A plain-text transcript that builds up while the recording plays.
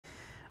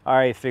All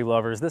right, fig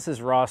lovers, this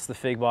is Ross, the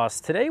Fig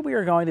Boss. Today we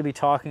are going to be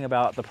talking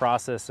about the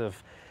process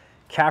of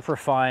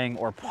caprifying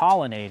or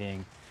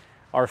pollinating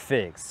our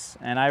figs.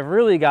 And I've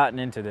really gotten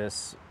into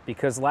this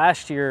because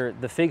last year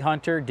the fig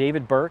hunter,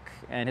 David Burke,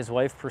 and his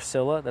wife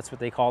Priscilla, that's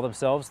what they call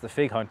themselves, the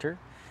fig hunter,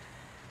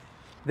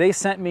 they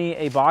sent me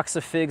a box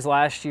of figs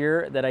last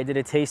year that I did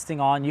a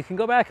tasting on. You can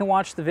go back and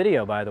watch the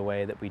video, by the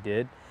way, that we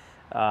did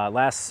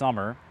last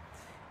summer.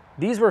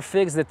 These were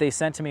figs that they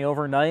sent to me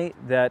overnight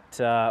that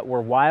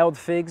were wild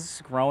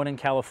figs grown in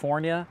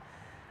California,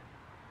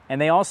 and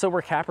they also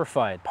were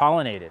caprified,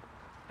 pollinated.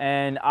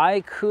 And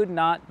I could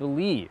not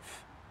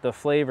believe the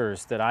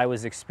flavors that I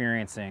was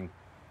experiencing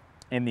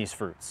in these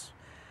fruits.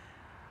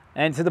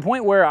 And to the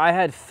point where I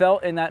had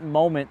felt in that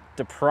moment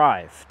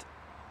deprived.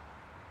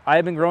 I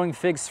have been growing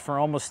figs for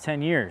almost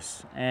 10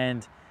 years,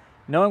 and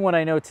knowing what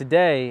I know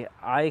today,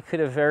 I could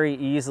have very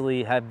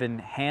easily have been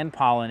hand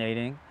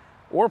pollinating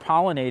or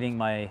pollinating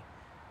my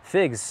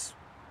figs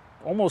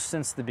almost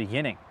since the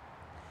beginning.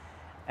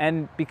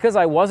 And because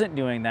I wasn't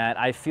doing that,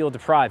 I feel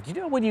deprived. You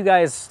know when you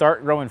guys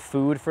start growing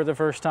food for the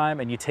first time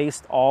and you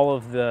taste all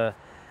of the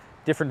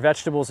different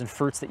vegetables and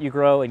fruits that you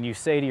grow and you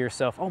say to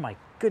yourself, oh my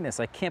goodness,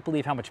 I can't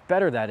believe how much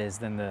better that is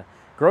than the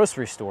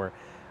grocery store,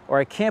 or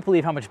I can't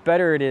believe how much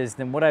better it is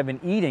than what I've been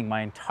eating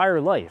my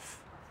entire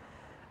life.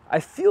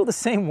 I feel the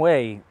same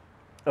way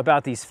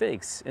about these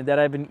figs, in that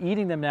I've been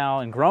eating them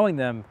now and growing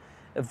them,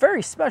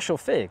 very special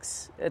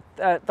figs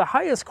at the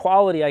highest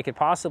quality I could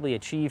possibly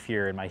achieve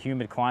here in my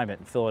humid climate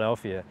in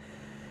Philadelphia.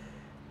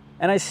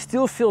 And I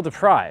still feel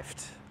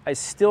deprived. I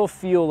still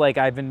feel like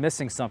I've been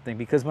missing something,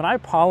 because when I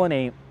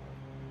pollinate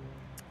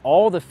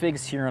all the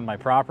figs here on my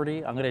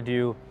property, I'm gonna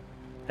do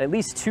at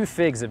least 2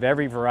 figs of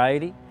every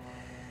variety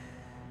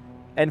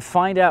and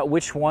find out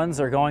which ones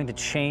are going to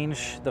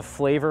change the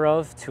flavor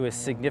of to a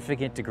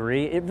significant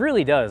degree. It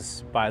really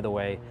does, by the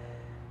way.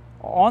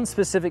 On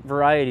specific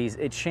varieties,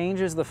 it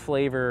changes the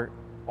flavor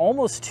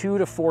almost 2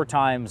 to 4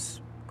 times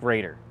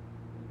greater.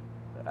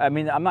 I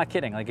mean, I'm not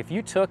kidding. Like if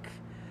you took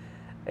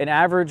an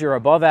average or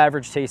above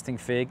average tasting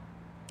fig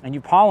and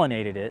you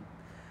pollinated it,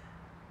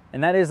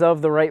 and that is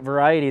of the right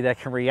variety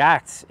that can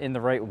react in the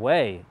right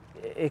way,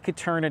 it could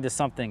turn into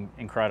something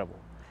incredible.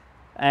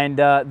 And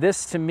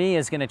this to me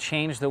is gonna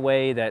change the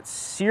way that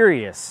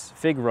serious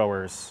fig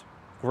growers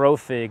grow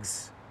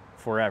figs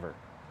forever.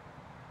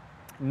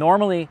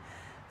 Normally,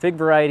 fig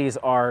varieties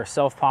are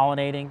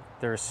self-pollinating.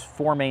 There's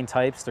 4 main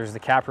types. There's the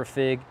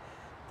caprifig,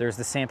 there's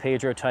the San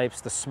Pedro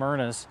types, the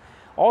Smyrnas.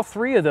 All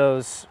 3 of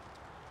those,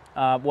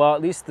 well,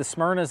 at least the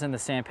Smyrnas and the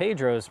San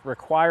Pedros,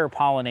 require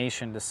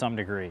pollination to some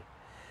degree,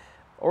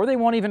 or they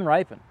won't even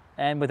ripen.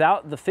 And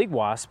without the fig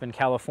wasp in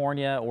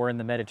California or in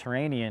the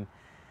Mediterranean,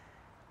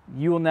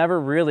 you will never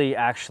really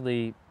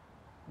actually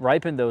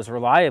ripen those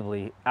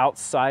reliably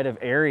outside of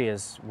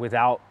areas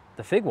without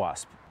the fig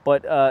wasp.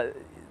 But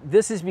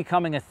this is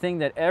becoming a thing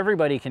that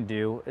everybody can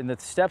do, and the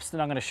steps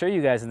that I'm going to show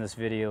you guys in this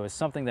video is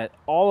something that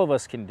all of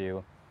us can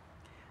do,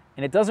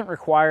 and it doesn't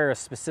require a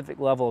specific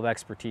level of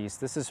expertise.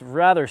 This is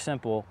rather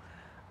simple,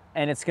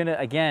 and it's going to,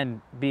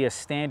 again, be a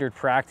standard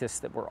practice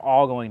that we're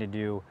all going to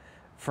do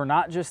for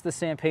not just the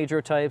San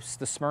Pedro types,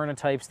 the Smyrna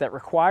types that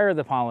require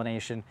the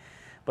pollination,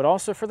 but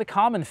also for the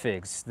common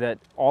figs that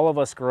all of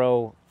us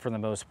grow for the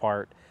most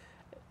part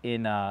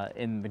in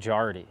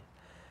majority.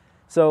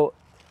 So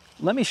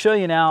let me show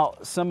you now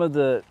some of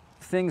the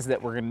things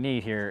that we're going to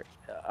need here.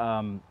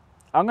 I'm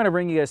going to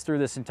bring you guys through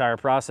this entire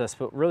process,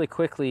 but really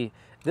quickly,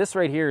 this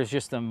right here is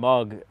just a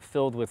mug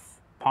filled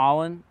with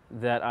pollen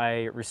that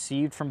I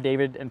received from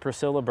David and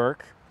Priscilla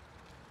Burke.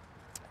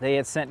 They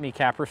had sent me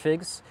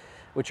caprifigs,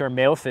 which are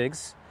male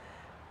figs.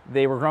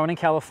 They were grown in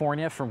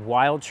California from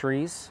wild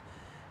trees,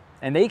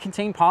 and they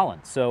contain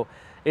pollen. So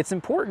it's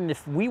important,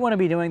 if we want to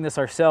be doing this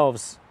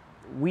ourselves,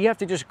 we have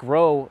to just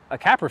grow a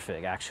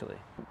caprifig, actually.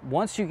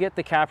 Once you get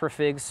the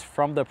caprifigs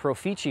from the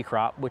Profici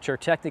crop, which are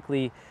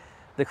technically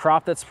the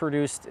crop that's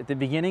produced at the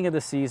beginning of the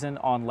season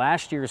on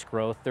last year's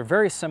growth, they're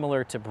very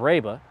similar to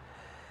Breba.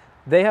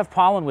 They have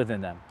pollen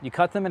within them. You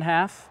cut them in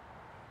half.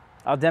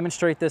 I'll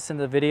demonstrate this in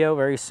the video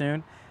very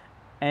soon.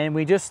 And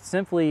we just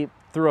simply,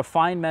 through a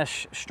fine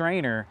mesh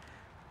strainer,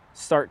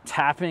 start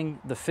tapping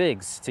the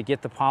figs to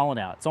get the pollen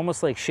out. It's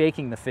almost like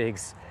shaking the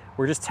figs.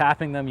 We're just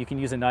tapping them. You can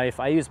use a knife.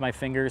 I use my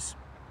fingers.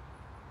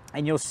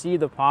 And you'll see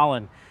the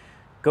pollen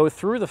go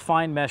through the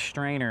fine mesh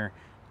strainer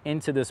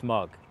into this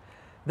mug.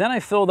 Then I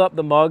filled up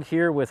the mug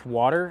here with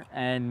water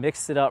and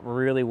mixed it up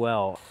really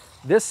well.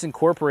 This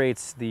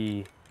incorporates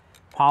the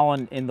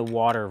pollen in the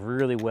water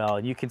really well.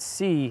 And you can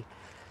see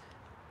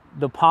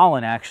the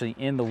pollen actually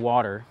in the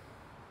water.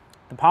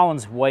 The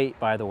pollen's white,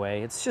 by the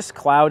way. It's just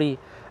cloudy.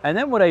 And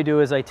then what I do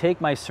is I take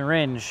my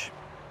syringe,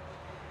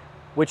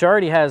 which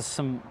already has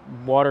some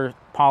water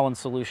pollen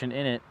solution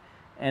in it,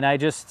 and I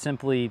just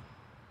simply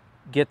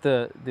get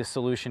the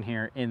solution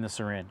here in the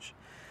syringe.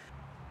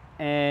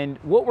 And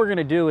what we're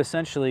gonna do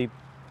essentially,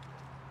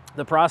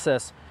 the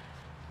process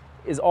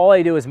is, all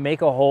I do is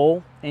make a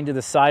hole into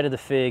the side of the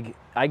fig.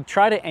 I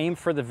try to aim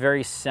for the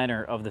very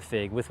center of the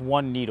fig with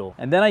one needle.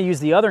 And then I use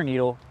the other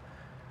needle,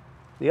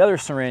 the other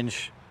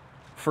syringe,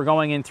 for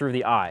going in through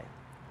the eye.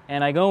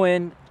 And I go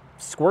in,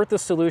 squirt the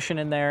solution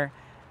in there,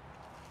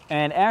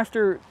 and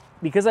after,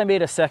 because I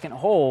made a second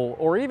hole,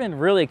 or even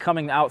really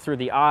coming out through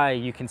the eye,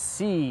 you can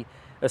see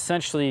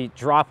essentially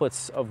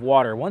droplets of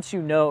water. Once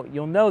you know,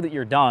 you'll know that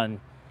you're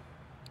done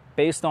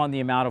based on the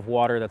amount of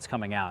water that's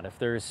coming out. If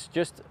there's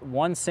just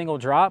one single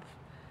drop,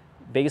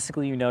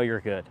 basically you know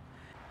you're good.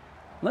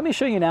 Let me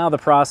show you now the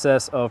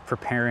process of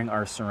preparing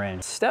our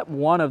syringe. Step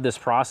one of this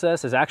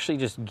process is actually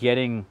just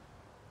getting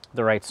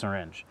the right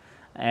syringe.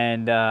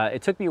 And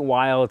it took me a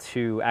while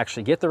to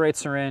actually get the right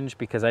syringe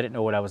because I didn't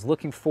know what I was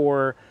looking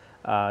for.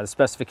 The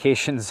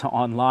specifications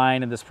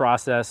online in this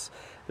process,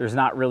 there's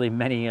not really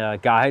many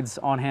guides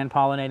on hand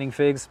pollinating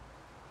figs.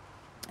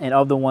 And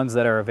of the ones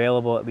that are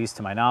available, at least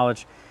to my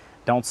knowledge,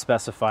 don't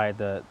specify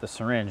the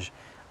syringe.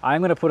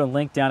 I'm going to put a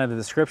link down in the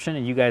description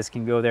and you guys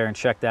can go there and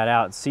check that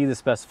out and see the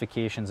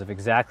specifications of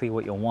exactly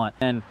what you'll want.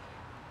 And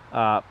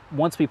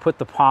once we put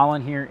the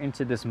pollen here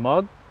into this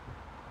mug,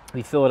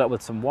 we fill it up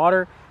with some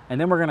water,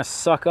 and then we're going to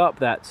suck up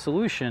that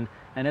solution.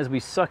 And as we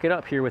suck it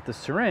up here with the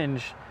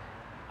syringe,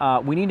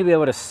 we need to be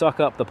able to suck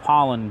up the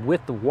pollen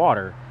with the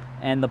water.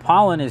 And the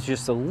pollen is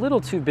just a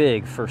little too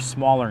big for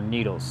smaller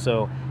needles.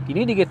 So you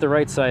need to get the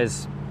right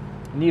size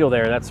needle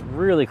there. That's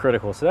really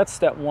critical. So that's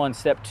step one.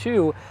 Step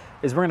two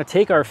is we're going to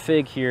take our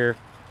fig here,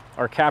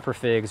 our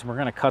caprifigs, and we're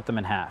going to cut them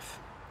in half.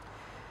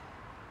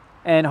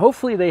 And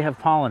hopefully they have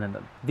pollen in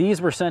them.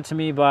 These were sent to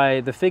me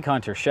by the fig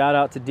hunter. Shout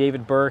out to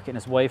David Burke and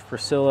his wife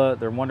Priscilla.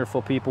 They're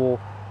wonderful people,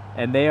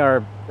 and they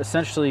are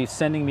essentially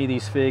sending me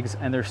these figs,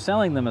 and they're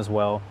selling them as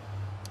well.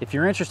 If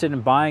you're interested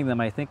in buying them,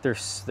 I think they're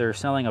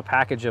selling a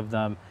package of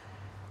them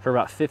for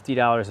about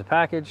 $50 a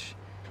package.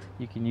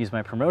 You can use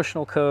my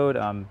promotional code.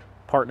 I'm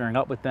partnering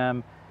up with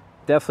them.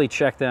 Definitely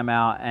check them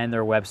out and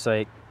their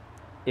website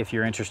if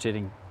you're interested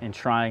in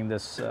trying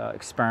this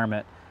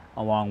experiment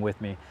along with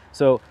me.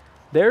 So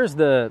there's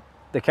the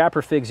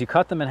caprifigs. You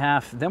cut them in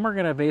half, then we're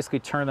gonna basically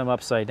turn them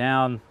upside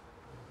down,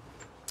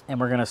 and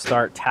we're gonna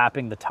start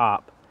tapping the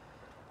top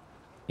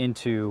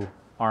into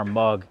our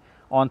mug.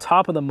 On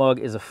top of the mug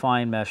is a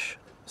fine mesh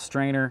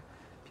strainer.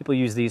 People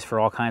use these for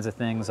all kinds of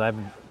things. I've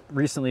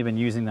recently been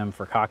using them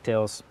for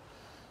cocktails.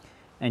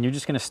 And you're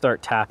just gonna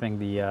start tapping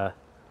the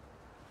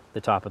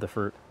top of the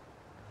fruit.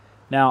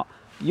 Now,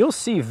 you'll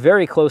see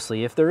very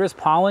closely, if there is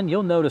pollen,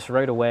 you'll notice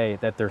right away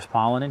that there's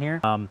pollen in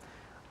here.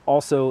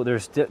 Also,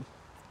 there's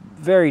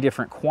very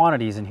different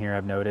quantities in here,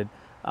 I've noted,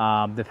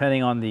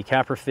 depending on the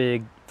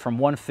caprifig, from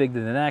one fig to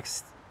the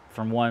next,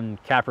 from one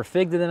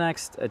caprifig to the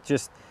next. It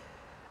just,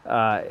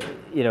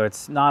 you know,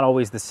 it's not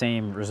always the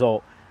same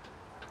result.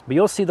 But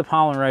you'll see the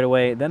pollen right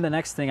away. Then the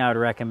next thing I would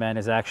recommend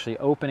is actually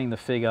opening the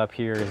fig up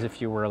here as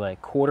if you were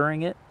like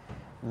quartering it,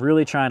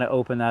 really trying to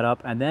open that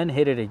up, and then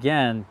hit it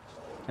again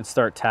and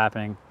start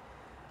tapping.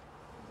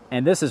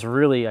 And this is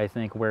really, I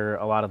think, where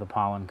a lot of the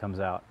pollen comes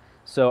out.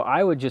 So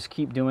I would just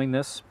keep doing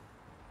this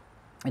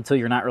until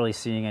you're not really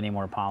seeing any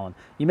more pollen.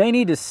 You may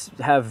need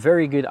to have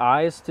very good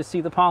eyes to see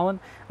the pollen,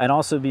 and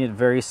also be in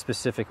very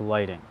specific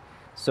lighting.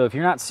 So if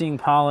you're not seeing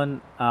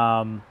pollen,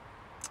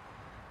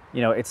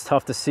 you know, it's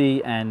tough to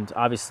see, and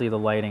obviously the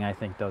lighting, I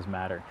think, does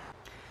matter.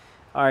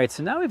 All right,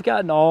 so now we've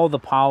gotten all the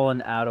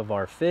pollen out of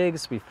our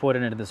figs. We've put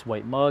it into this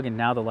white mug, and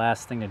now the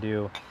last thing to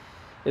do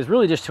is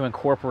really just to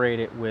incorporate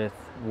it with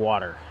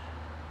water.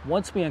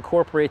 Once we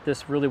incorporate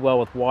this really well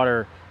with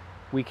water,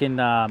 we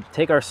can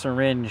take our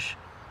syringe,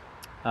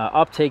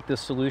 uptake the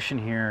solution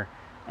here,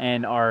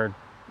 and our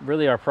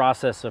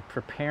process of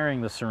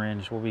preparing the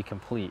syringe will be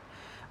complete.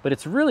 But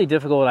it's really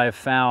difficult, I've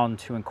found,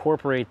 to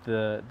incorporate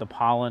the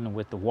pollen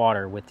with the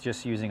water with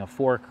just using a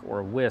fork or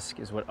a whisk,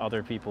 is what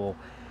other people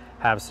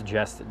have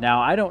suggested.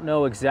 Now, I don't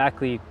know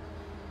exactly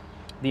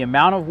the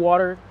amount of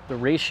water, the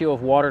ratio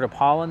of water to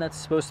pollen that's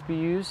supposed to be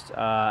used.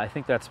 I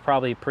think that's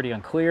probably pretty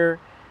unclear.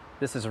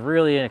 This is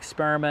really an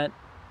experiment.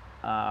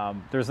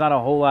 There's not a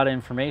whole lot of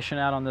information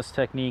out on this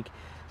technique,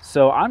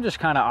 so I'm just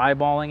kind of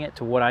eyeballing it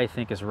to what I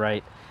think is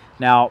right.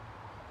 Now,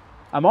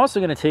 I'm also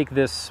going to take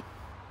this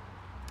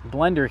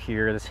blender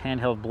here, this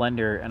handheld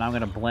blender, and I'm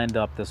going to blend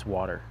up this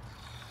water.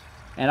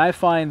 And I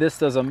find this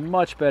does a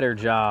much better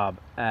job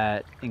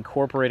at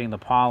incorporating the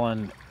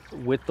pollen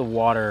with the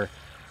water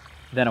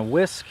than a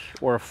whisk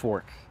or a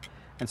fork.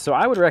 And so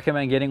I would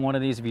recommend getting one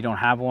of these if you don't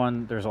have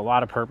one. There's a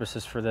lot of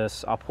purposes for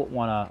this. I'll put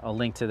a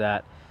link to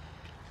that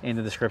in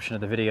the description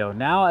of the video.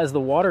 Now, as the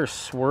water is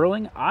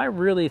swirling, I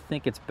really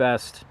think it's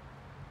best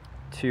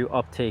to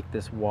uptake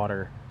this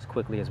water as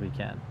quickly as we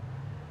can.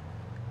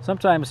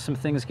 Sometimes some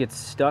things get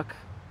stuck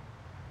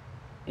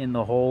in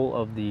the hole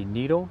of the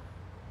needle,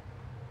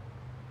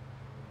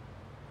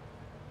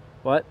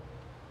 but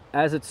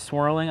as it's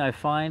swirling, I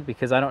find,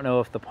 because I don't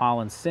know if the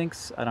pollen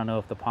sinks, I don't know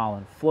if the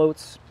pollen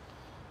floats,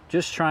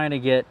 just trying to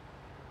get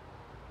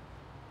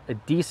a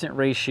decent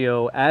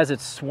ratio as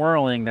it's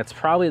swirling. That's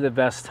probably the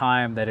best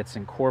time that it's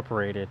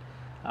incorporated,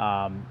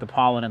 the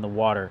pollen in the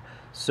water.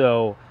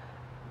 So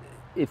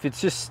if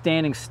it's just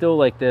standing still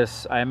like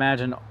this, I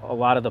imagine a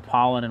lot of the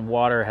pollen and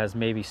water has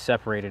maybe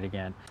separated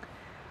again.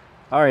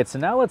 All right, so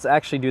now let's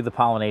actually do the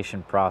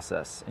pollination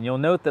process. And you'll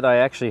note that I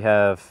actually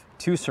have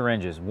two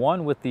syringes,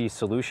 one with the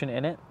solution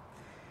in it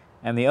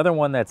and the other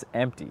one that's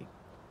empty.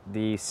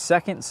 The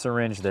second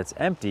syringe that's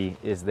empty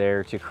is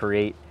there to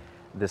create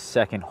the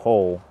second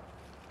hole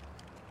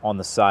on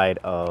the side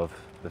of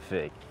the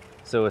fig.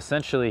 So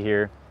essentially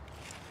here,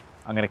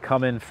 I'm going to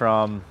come in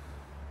from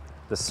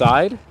the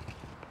side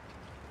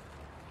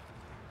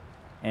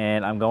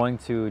and I'm going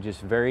to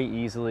just very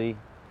easily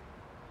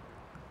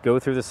go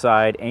through the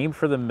side, aim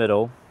for the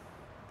middle,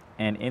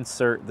 and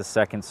insert the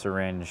second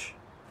syringe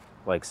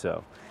like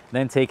so.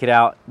 Then take it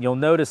out. You'll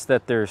notice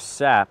that there's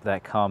sap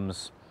that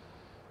comes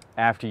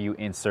after you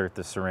insert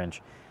the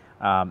syringe.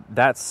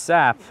 That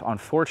sap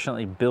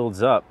unfortunately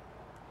builds up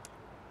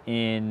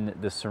in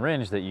the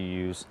syringe that you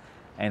use,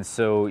 and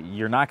so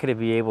you're not going to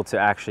be able to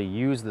actually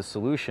use the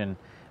solution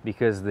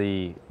because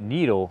the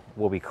needle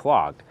will be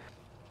clogged.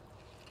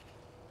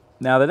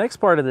 Now the next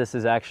part of this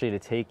is actually to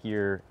take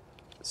your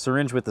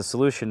syringe with the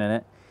solution in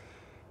it,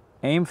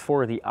 aim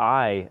for the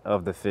eye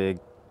of the fig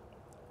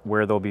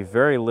where there'll be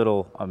very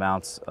little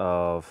amounts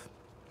of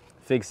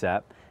fig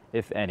sap,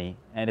 if any,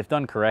 and if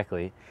done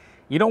correctly.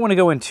 You don't want to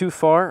go in too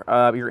far.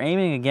 You're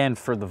aiming again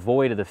for the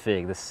void of the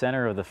fig, the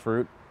center of the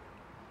fruit.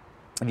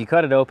 If you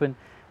cut it open,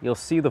 you'll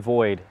see the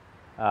void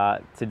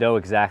to know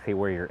exactly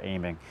where you're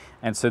aiming.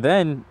 And so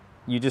then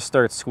you just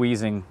start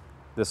squeezing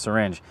the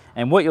syringe.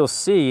 And what you'll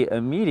see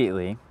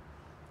immediately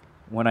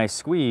when I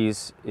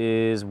squeeze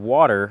is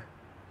water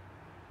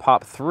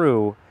pop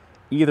through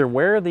either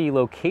where the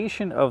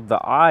location of the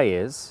eye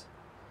is,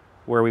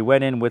 where we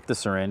went in with the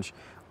syringe,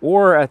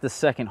 or at the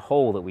second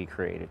hole that we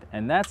created.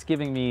 And that's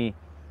giving me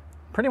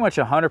pretty much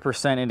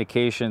 100%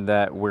 indication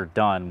that we're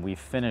done. We've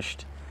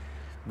finished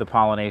the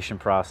pollination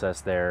process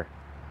there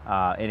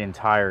in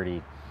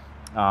entirety.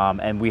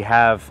 And we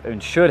have,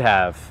 and should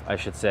have, I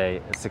should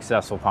say, a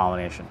successful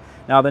pollination.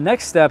 Now the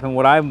next step and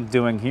what I'm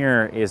doing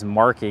here is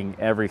marking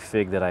every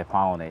fig that I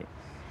pollinate,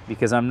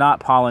 because I'm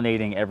not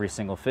pollinating every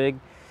single fig.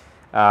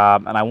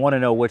 And I want to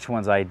know which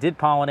ones I did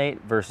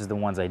pollinate versus the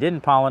ones I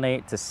didn't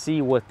pollinate to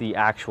see what the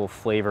actual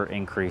flavor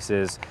increase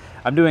is.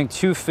 I'm doing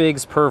 2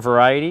 figs per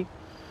variety.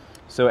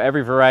 So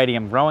every variety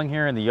I'm growing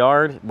here in the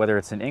yard, whether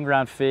it's an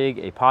in-ground fig,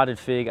 a potted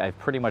fig, I've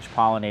pretty much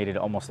pollinated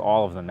almost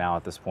all of them now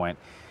at this point.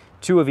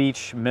 2 of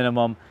each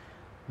minimum.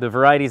 The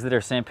varieties that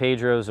are San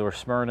Pedros or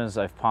Smyrnas,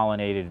 I've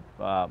pollinated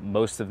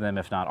most of them,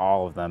 if not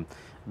all of them,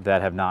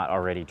 that have not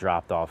already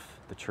dropped off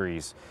the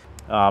trees.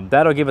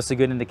 That'll give us a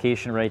good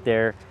indication right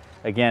there,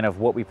 again, of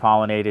what we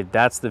pollinated.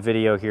 That's the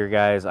video here,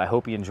 guys. I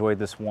hope you enjoyed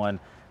this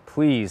one.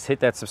 Please hit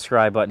that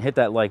subscribe button, hit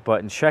that like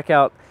button. Check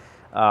out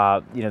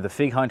the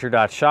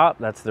fighunter.shop.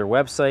 That's their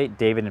website.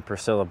 David and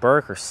Priscilla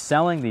Burke are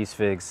selling these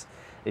figs.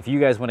 If you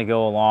guys want to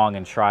go along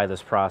and try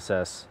this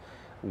process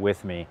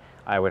with me,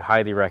 I would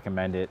highly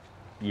recommend it.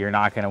 You're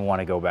not going to want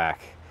to go back.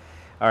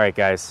 All right,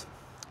 guys,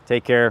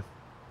 take care.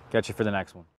 Catch you for the next one.